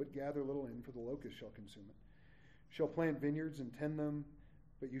field, but gather little in, for the locust shall consume it. You shall plant vineyards and tend them,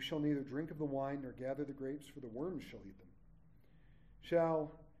 but you shall neither drink of the wine nor gather the grapes, for the worms shall eat them.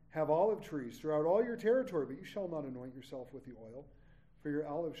 Shall have olive trees throughout all your territory, but you shall not anoint yourself with the oil, for your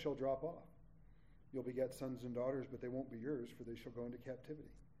olives shall drop off. You'll beget sons and daughters, but they won't be yours, for they shall go into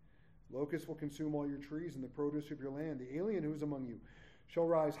captivity. Locusts will consume all your trees and the produce of your land. The alien who is among you shall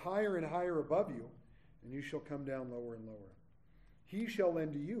rise higher and higher above you, and you shall come down lower and lower. He shall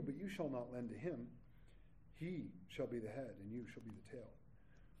lend to you, but you shall not lend to him. He shall be the head, and you shall be the tail.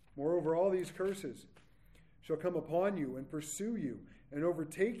 Moreover, all these curses shall come upon you and pursue you and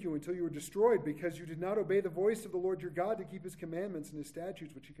overtake you until you are destroyed, because you did not obey the voice of the Lord your God to keep his commandments and his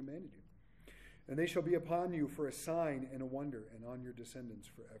statutes which he commanded you. And they shall be upon you for a sign and a wonder, and on your descendants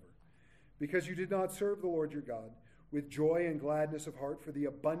forever. Because you did not serve the Lord your God with joy and gladness of heart for the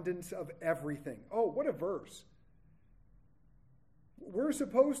abundance of everything. Oh, what a verse. We're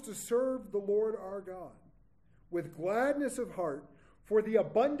supposed to serve the Lord our God with gladness of heart for the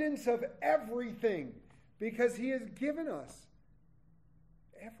abundance of everything, because he has given us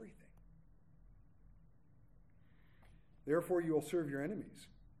everything. Therefore you will serve your enemies,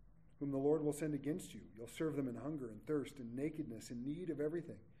 whom the Lord will send against you. You'll serve them in hunger and thirst and nakedness, in need of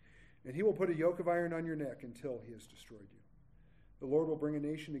everything. And he will put a yoke of iron on your neck until he has destroyed you. The Lord will bring a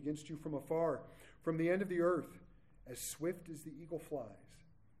nation against you from afar, from the end of the earth, as swift as the eagle flies,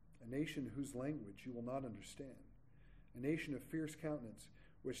 a nation whose language you will not understand, a nation of fierce countenance,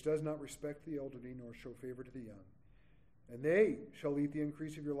 which does not respect the elderly nor show favor to the young. And they shall eat the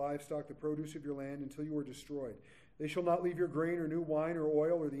increase of your livestock, the produce of your land, until you are destroyed. They shall not leave your grain or new wine or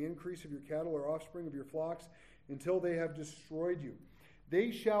oil or the increase of your cattle or offspring of your flocks until they have destroyed you. They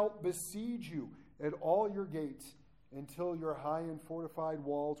shall besiege you at all your gates until your high and fortified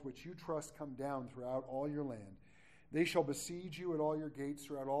walls, which you trust, come down throughout all your land. They shall besiege you at all your gates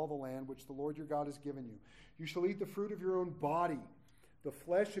throughout all the land which the Lord your God has given you. You shall eat the fruit of your own body, the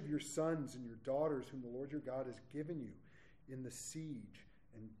flesh of your sons and your daughters, whom the Lord your God has given you in the siege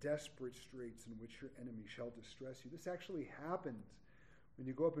and desperate straits in which your enemy shall distress you. This actually happens when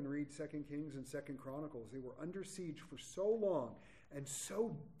you go up and read 2 Kings and 2 Chronicles. They were under siege for so long and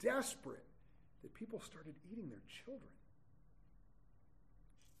so desperate that people started eating their children.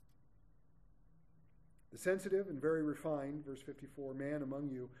 The sensitive and very refined, verse 54, man among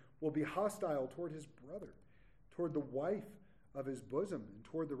you will be hostile toward his brother, toward the wife of his bosom, and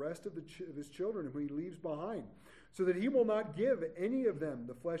toward the rest of his children whom he leaves behind, so that he will not give any of them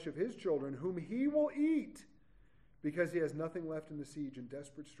the flesh of his children, whom he will eat, because he has nothing left in the siege and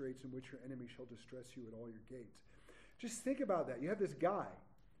desperate straits in which your enemy shall distress you at all your gates. Just think about that. You have this guy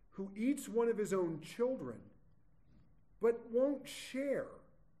who eats one of his own children, but won't share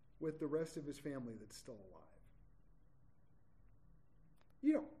with the rest of his family that's still alive.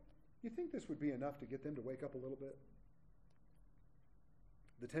 You think this would be enough to get them to wake up a little bit?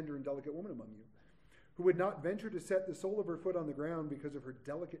 The tender and delicate woman among you, who would not venture to set the sole of her foot on the ground because of her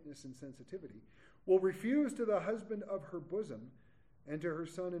delicateness and sensitivity, will refuse to the husband of her bosom and to her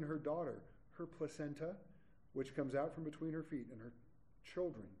son and her daughter her placenta, which comes out from between her feet, and her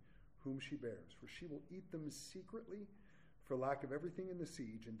children whom she bears. For she will eat them secretly for lack of everything in the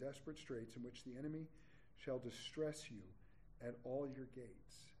siege and desperate straits in which the enemy shall distress you at all your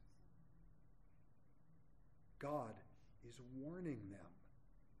gates. God is warning them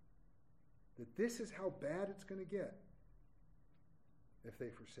that this is how bad it's going to get if they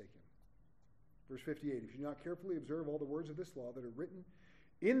forsake him. Verse 58, if you do not carefully observe all the words of this law that are written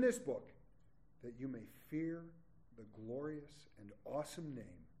in this book, that you may fear the glorious and awesome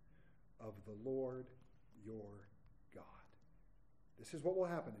name of the Lord your God. This is what will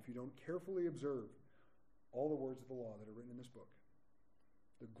happen if you don't carefully observe all the words of the law that are written in this book.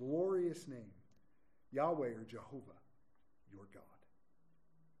 The glorious name, Yahweh or Jehovah, your God.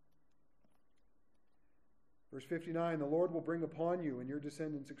 Verse 59, the Lord will bring upon you and your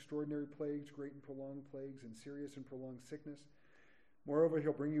descendants extraordinary plagues, great and prolonged plagues, and serious and prolonged sickness. Moreover,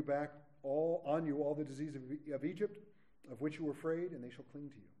 he'll bring you back on you all the disease of Egypt, of which you were afraid, and they shall cling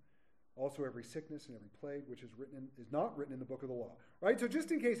to you. Also every sickness and every plague which is not written in the book of the law. Right? So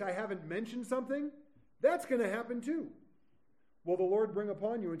just in case I haven't mentioned something, that's going to happen too. Will the Lord bring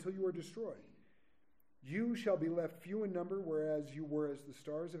upon you until you are destroyed? You shall be left few in number, whereas you were as the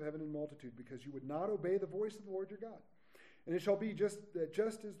stars of heaven in multitude, because you would not obey the voice of the Lord your God. And it shall be just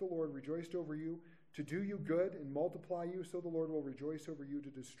as the Lord rejoiced over you to do you good and multiply you, so the Lord will rejoice over you to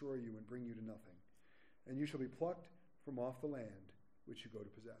destroy you and bring you to nothing. And you shall be plucked from off the land which you go to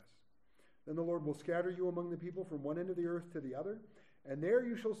possess. Then the Lord will scatter you among the people from one end of the earth to the other, and there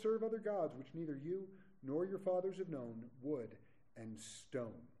you shall serve other gods, which neither you nor your fathers have known, wood and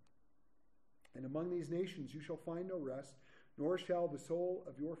stone. And among these nations you shall find no rest, nor shall the sole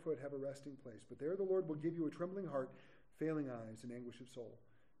of your foot have a resting place. But there the Lord will give you a trembling heart, failing eyes, and anguish of soul.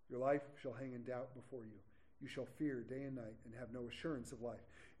 Your life shall hang in doubt before you. You shall fear day and night, and have no assurance of life.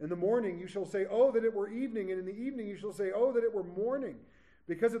 In the morning you shall say, oh, that it were evening, and in the evening you shall say, oh, that it were morning,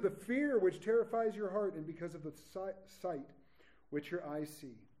 because of the fear which terrifies your heart, and because of the sight which your eyes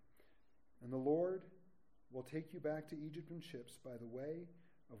see. And the Lord will take you back to Egypt in ships by the way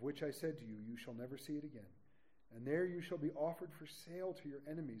of which I said to you, you shall never see it again. And there you shall be offered for sale to your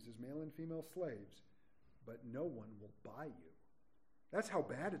enemies as male and female slaves, but no one will buy you. That's how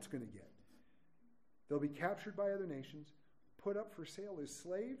bad it's going to get. They'll be captured by other nations, put up for sale as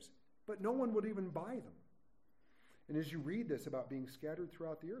slaves, but no one would even buy them. And as you read this about being scattered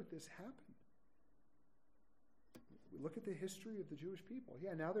throughout the earth, this happened. We look at the history of the Jewish people.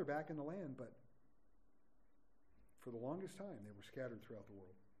 Yeah, now they're back in the land, but for the longest time, they were scattered throughout the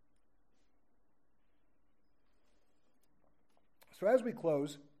world. So as we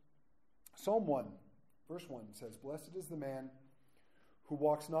close, Psalm 1, verse 1 says, blessed is the man who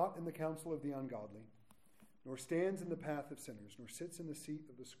walks not in the counsel of the ungodly, nor stands in the path of sinners, nor sits in the seat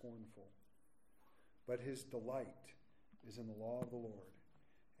of the scornful. But his delight is in the law of the Lord,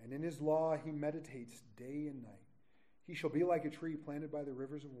 and in his law he meditates day and night. He shall be like a tree planted by the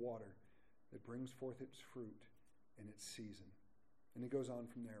rivers of water that brings forth its fruit in its season. And it goes on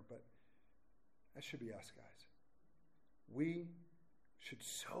from there, but that should be us, guys. We should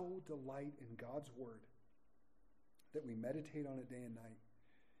so delight in God's word that we meditate on it day and night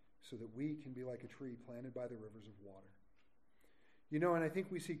so that we can be like a tree planted by the rivers of water. You know, and I think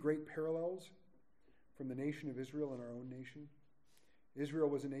we see great parallels from the nation of Israel and our own nation. Israel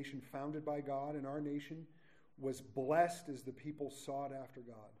was a nation founded by God, and our nation was blessed as the people sought after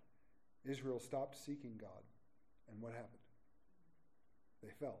God. Israel stopped seeking God, and what happened? They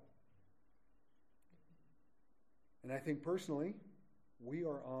fell. And I think personally, we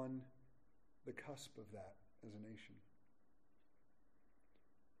are on the cusp of that as a nation.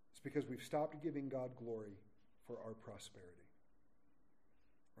 It's because we've stopped giving God glory for our prosperity.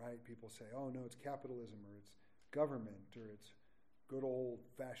 Right? People say, oh no, it's capitalism, or it's government, or it's good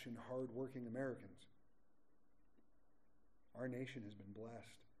old-fashioned, hard-working Americans. Our nation has been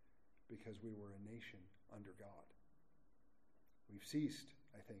blessed because we were a nation under God. We've ceased,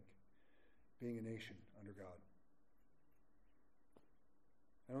 I think, being a nation under God.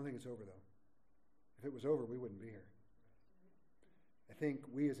 I don't think it's over, though. If it was over, we wouldn't be here. I think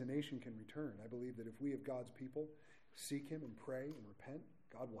we as a nation can return. I believe that if we, of God's people, seek him and pray and repent,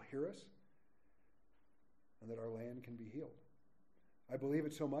 God will hear us, and that our land can be healed. I believe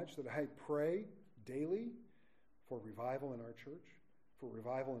it so much that I pray daily for revival in our church, for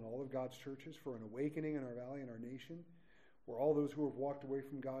revival in all of God's churches, for an awakening in our valley and our nation, where all those who have walked away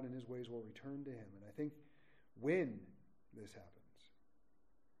from God and his ways will return to him. And I think when this happens,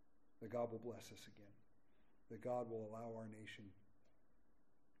 that God will bless us again, that God will allow our nation.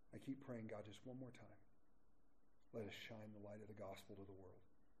 I keep praying, God, just one more time, let us shine the light of the gospel to the world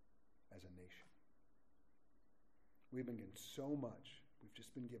as a nation. We've been given so much. We've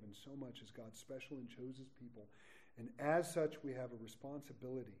just been given so much as God's special and chosen people. And as such, we have a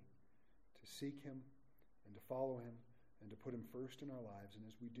responsibility to seek him and to follow him and to put him first in our lives. And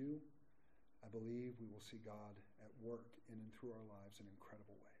as we do, I believe we will see God at work in and through our lives in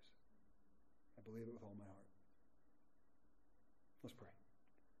incredible ways. I believe it with all my heart. Let's pray.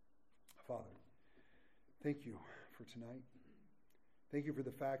 Father, thank you for tonight. Thank you for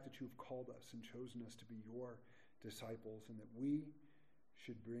the fact that you've called us and chosen us to be your disciples, and that we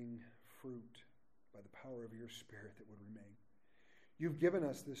should bring fruit by the power of your Spirit that would remain. You've given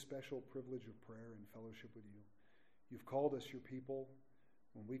us this special privilege of prayer and fellowship with you. You've called us your people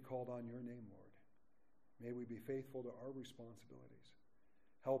when we called on your name, Lord. May we be faithful to our responsibilities.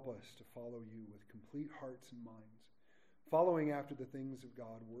 Help us to follow you with complete hearts and minds, following after the things of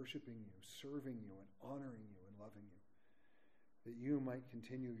God, worshiping you, serving you, and honoring you and loving you, that you might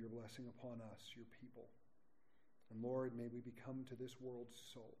continue your blessing upon us, your people. And Lord, may we become to this world's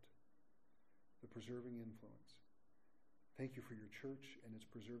salt, the preserving influence. Thank you for your church and its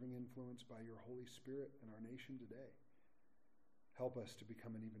preserving influence by your Holy Spirit in our nation today. Help us to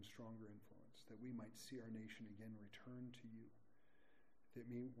become an even stronger influence, that we might see our nation again return to you, that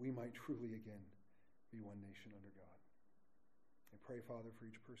we might truly again be one nation under God. I pray, Father, for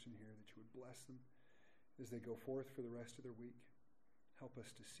each person here that you would bless them as they go forth for the rest of their week. Help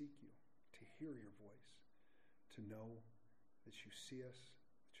us to seek you, to hear your voice, to know that you see us,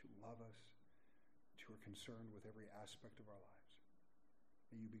 that you love us, that you are concerned with every aspect of our lives.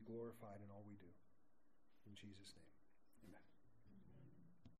 May you be glorified in all we do. In Jesus' name.